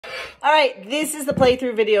All right, this is the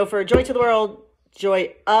playthrough video for Joy to the World,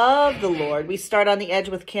 Joy of the Lord. We start on the edge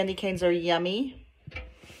with candy canes are yummy.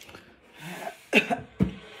 Here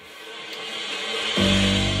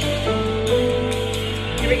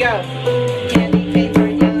we go. Candy canes are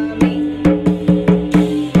yummy.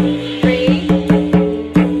 3,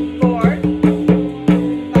 4,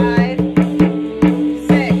 5,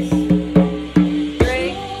 6.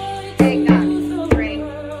 Drink eggnog. Drink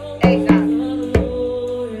eggnog.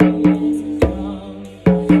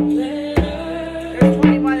 There's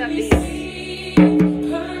 21 of these.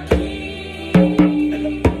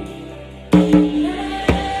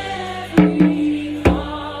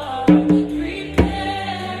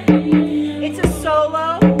 It's a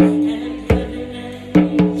solo,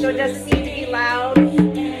 so it doesn't need to be loud.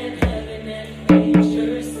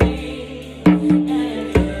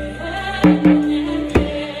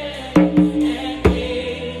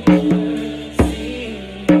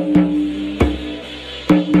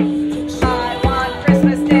 I want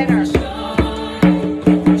Christmas dinner.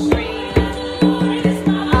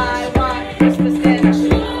 I want Christmas dinner.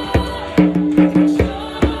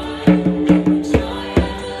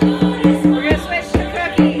 We're gonna switch to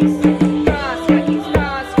cookies. Cross cookies,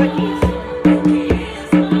 cross cookies.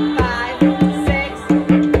 5, 6.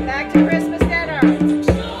 Back to Christmas dinner.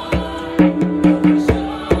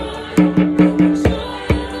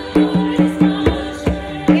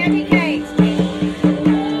 Candy canes.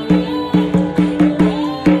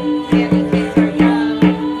 Candy canes are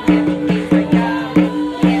yummy. Candy canes are yummy.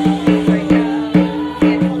 Candy canes are yummy.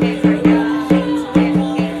 Candy canes are yummy. Candy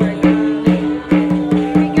canes are yummy.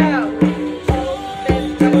 Here we go.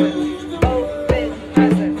 Open presents. Open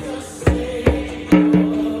presents.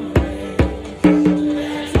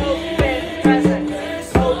 Open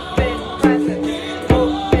presents. Open presents.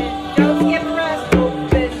 Open. Don't skip a rest.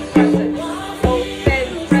 Open presents. Open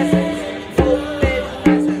presents. Open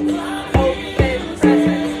presents. Open presents. Open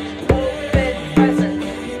presents.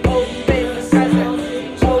 Open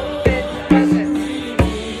presents. Open presents.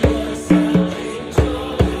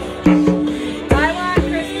 I want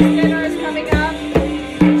Christmas dinner is coming up.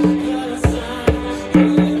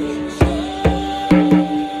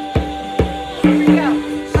 Here we go.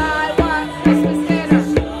 I want Christmas dinner.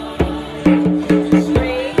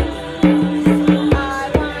 3. I want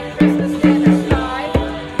Christmas dinner. 5,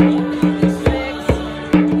 6,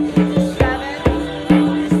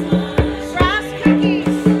 7. Frost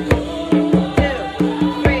cookies. 2,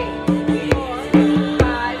 3, 4,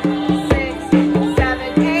 5, 6,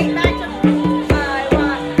 7, 8. Back to I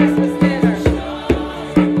want Christmas dinner.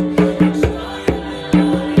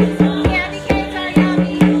 Candy canes are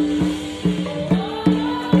yummy.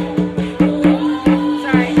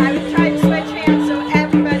 Sorry, I was trying to switch hands so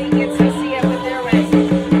everybody gets to see it with their ways.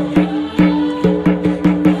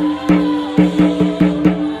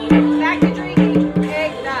 Back to drinking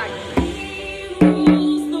eggnog.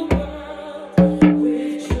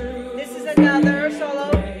 This is another solo.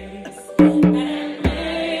 6,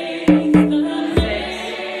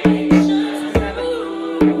 7.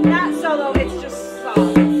 Not solo, it's just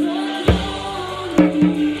song.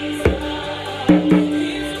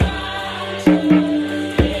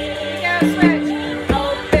 We gotta switch.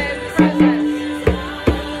 Open presents.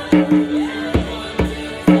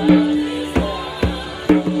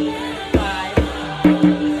 5.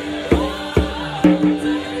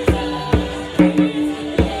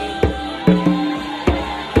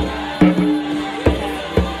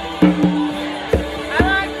 I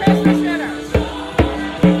want Christmas dinner. 6,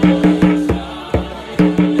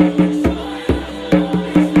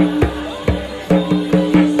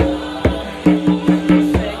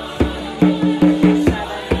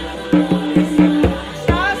 7.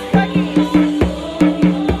 Frost cookies.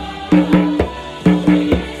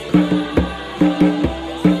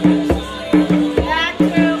 Back to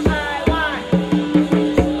I want.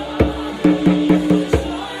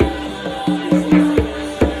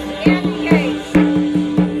 Candy canes.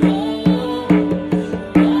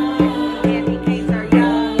 Candy canes are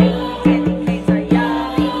yummy. Candy canes are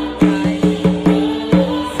yummy.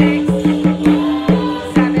 5, 6,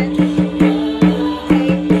 7, 8.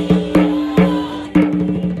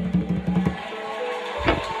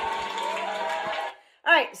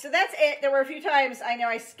 All right, so that's it. There were a few times I know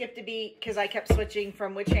I skipped a beat because I kept switching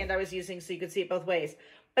from which hand I was using so you could see it both ways.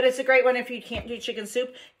 But it's a great one if you can't do chicken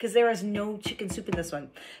soup because there is no chicken soup in this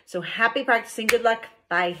one. So happy practicing. Good luck.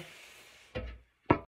 Bye.